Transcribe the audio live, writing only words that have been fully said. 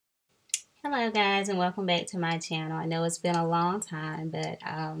Hello guys and welcome back to my channel. I know it's been a long time, but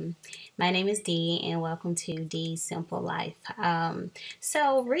my name is Dee and welcome to Dee's Simple Life.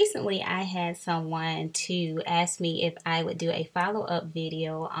 So recently I had someone to ask me if I would do a follow-up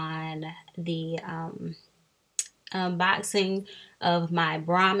video on the unboxing of my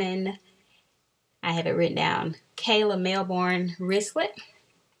Brahmin, I have it written down, Kayla Melbourne wristlet.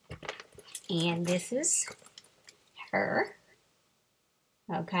 And this is her.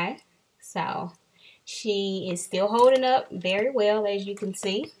 Okay. So she is still holding up very well, as you can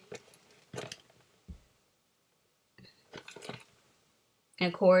see. And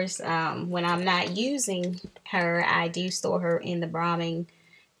of course, when I'm not using her, I do store her in the Brahmin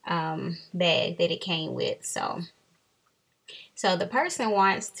bag that it came with. So the person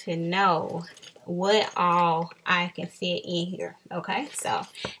wants to know what all I can fit in here. Okay, so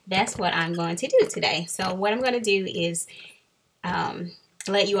that's what I'm going to do today. So what I'm going to do is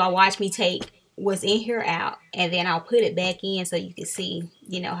let you all watch me take what's in here out, and then I'll put it back in so you can see,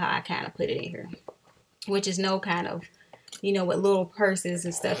 how I kind of put it in here, which is no kind of, with little purses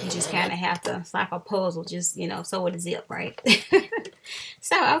and stuff, you just kind of have to, it's like a puzzle, just, sew with a zip, right?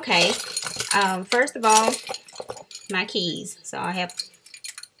 So, okay, first of all, my keys. So I have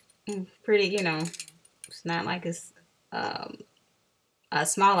pretty, it's not like it's a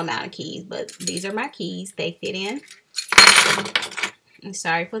small amount of keys, but these are my keys. They fit in. I'm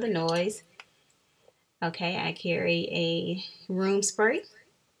sorry for the noise. Okay, I carry a room spray.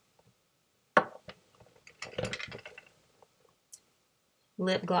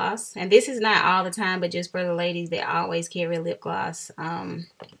 Lip gloss. And this is not all the time, but just for the ladies that always carry lip gloss.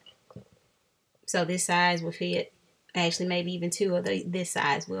 So this size will fit. Actually, maybe even two of this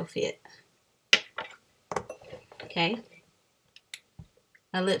size will fit. Okay.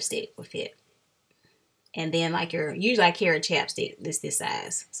 A lipstick will fit. And then like usually I carry a chapstick this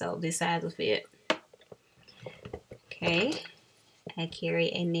size. So this size will fit. Okay. I carry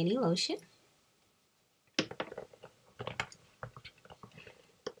a mini lotion.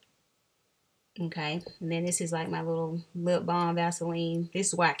 Okay. And then this is like my little lip balm Vaseline. This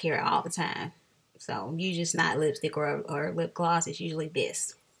is what I carry all the time. So usually it's not lipstick or lip gloss. It's usually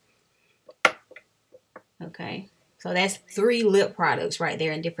this. Okay. So that's 3 lip products right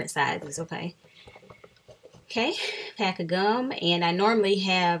there in different sizes. Okay. Okay, pack of gum, and I normally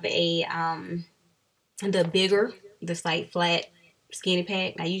have a the bigger, this like flat skinny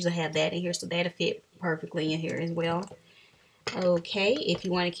pack. I usually have that in here, so that'll fit perfectly in here as well. Okay, if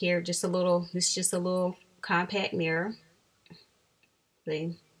you want to carry just a little, this is just a little compact mirror.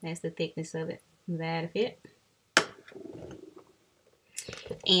 See, that's the thickness of it. That'll fit.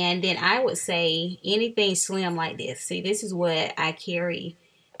 And then I would say anything slim like this. See, this is what I carry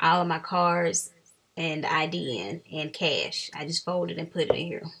all of my cards and ID in, and cash. I just fold it and put it in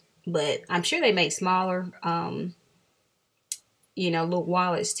here. But I'm sure they make smaller, little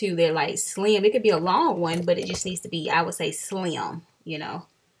wallets too. They're like slim. It could be a long one, but it just needs to be, I would say, slim,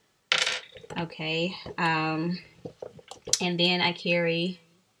 Okay. And then I carry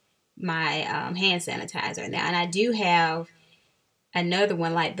my hand sanitizer now. And I do have another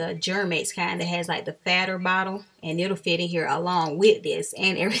one like the Germex kind that has like the fatter bottle, and it'll fit in here along with this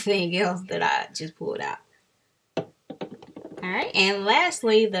and everything else that I just pulled out. Alright, and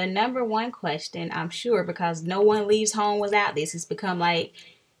lastly, the number one question, I'm sure, because no one leaves home without this. It's become like,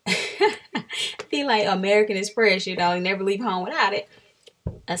 I feel like American Express, you never leave home without it.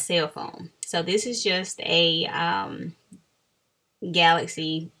 A cell phone. So this is just a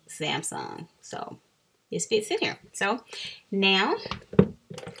Galaxy Samsung. So this fits in here. So now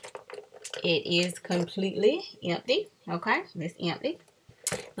it is completely empty. Okay, it's empty.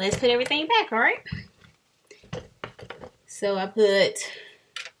 Let's put everything back, all right? So I put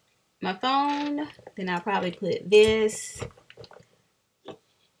my phone, then I'll probably put this.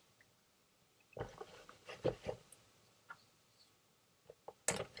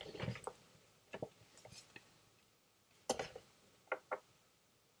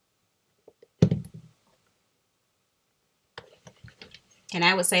 And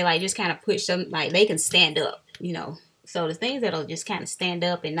I would say, like, just kind of push them, like, they can stand up, So the things that'll just kind of stand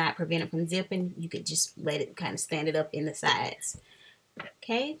up and not prevent it from zipping, you could just let it kind of stand it up in the sides.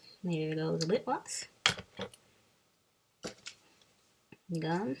 Okay, there goes the lip gloss.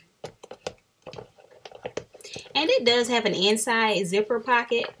 Gum. And it does have an inside zipper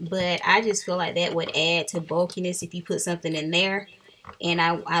pocket, but I just feel like that would add to bulkiness if you put something in there. And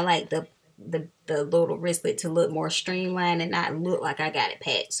I like the little wristlet to look more streamlined and not look like I got it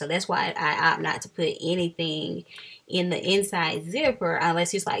packed. So that's why I opt not to put anything in the inside zipper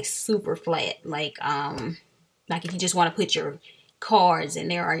unless it's like super flat. Like if you just want to put your cards in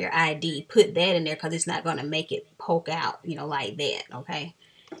there or your ID, put that in there because it's not going to make it poke out, you know, like that, okay?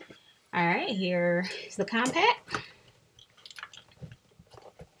 All right, here's the compact.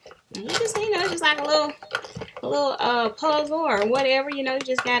 And you just, you know, just like a little puzzle or whatever, you know, you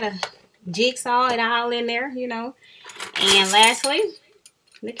just got to jigsaw it all in there, you know. And lastly,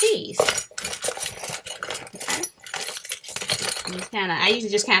 the keys. Okay. I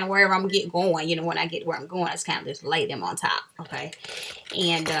usually just kind of wherever I'm get going, you know, when I get where I'm going, I just kind of just lay them on top, okay?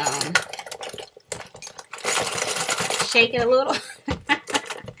 And shake it a little.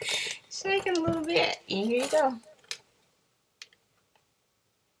 Shake it a little bit. And here you go.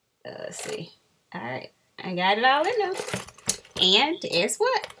 Let's see. All right. I got it all in there. And guess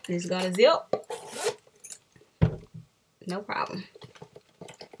what? It's going to zip. No problem.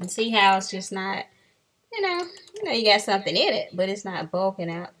 And see how it's just not, you know, you got something in it, but it's not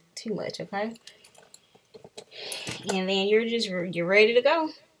bulking out too much, okay? And then you're ready to go,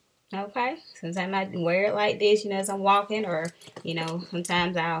 okay? Sometimes I wear it like this, you know, as I'm walking, or, you know,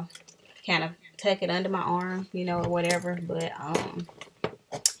 sometimes I'll kind of tuck it under my arm, you know, or whatever. But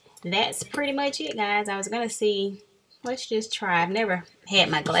that's pretty much it, guys. I was gonna see, let's just try. I've never had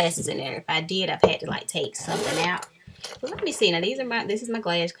my glasses in there. If I did, I've had to like take something out. But let me see. Now this is my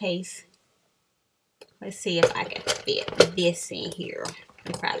glass case. Let's see if I can fit this in here.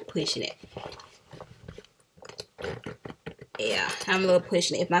 I'm probably pushing it. Yeah, I'm a little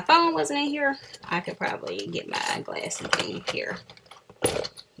pushing it. If my phone wasn't in here, I could probably get my glasses in here.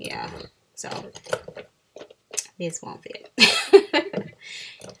 Yeah, so this won't fit.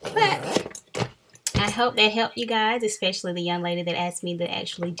 But I hope that helped you guys, especially the young lady that asked me to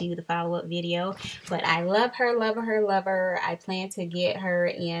actually do the follow-up video. But I love her, love her, love her. I plan to get her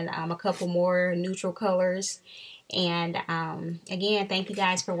in a couple more neutral colors. And again, thank you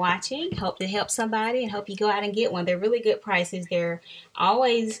guys for watching. Hope to help somebody and hope you go out and get one. They're really good prices. They're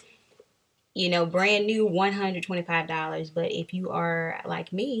always, you know, brand new, $125. But if you are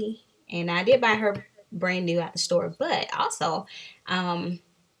like me, and I did buy her brand new at the store, but also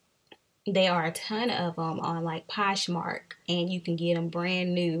there are a ton of them on like Poshmark, and you can get them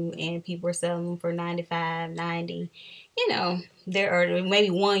brand new, and people are selling them for $95, $90. You know, there are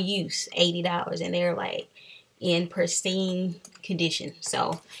maybe one use, $80, and they're like in pristine condition.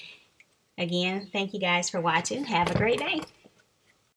 So again, thank you guys for watching. Have a great day.